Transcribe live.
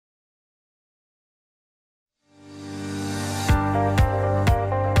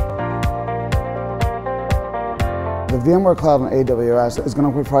VMware Cloud on AWS is going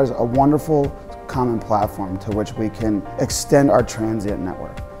to provide us a wonderful common platform to which we can extend our transient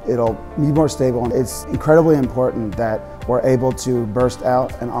network. It'll be more stable, and it's incredibly important that we're able to burst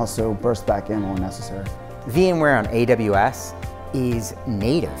out and also burst back in when necessary. VMware on AWS is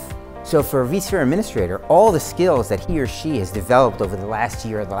native. So for a vSphere administrator, all the skills that he or she has developed over the last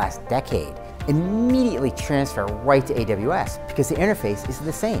year or the last decade immediately transfer right to AWS because the interface is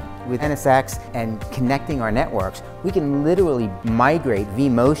the same. With NSX and connecting our networks, we can literally migrate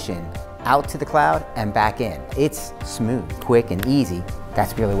vMotion out to the cloud and back in. It's smooth, quick, and easy.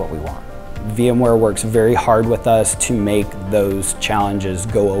 That's really what we want. VMware works very hard with us to make those challenges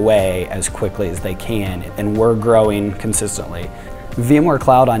go away as quickly as they can, and we're growing consistently. VMware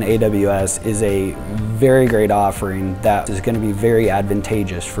Cloud on AWS is a very great offering that is going to be very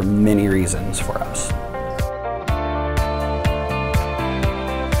advantageous for many reasons for us.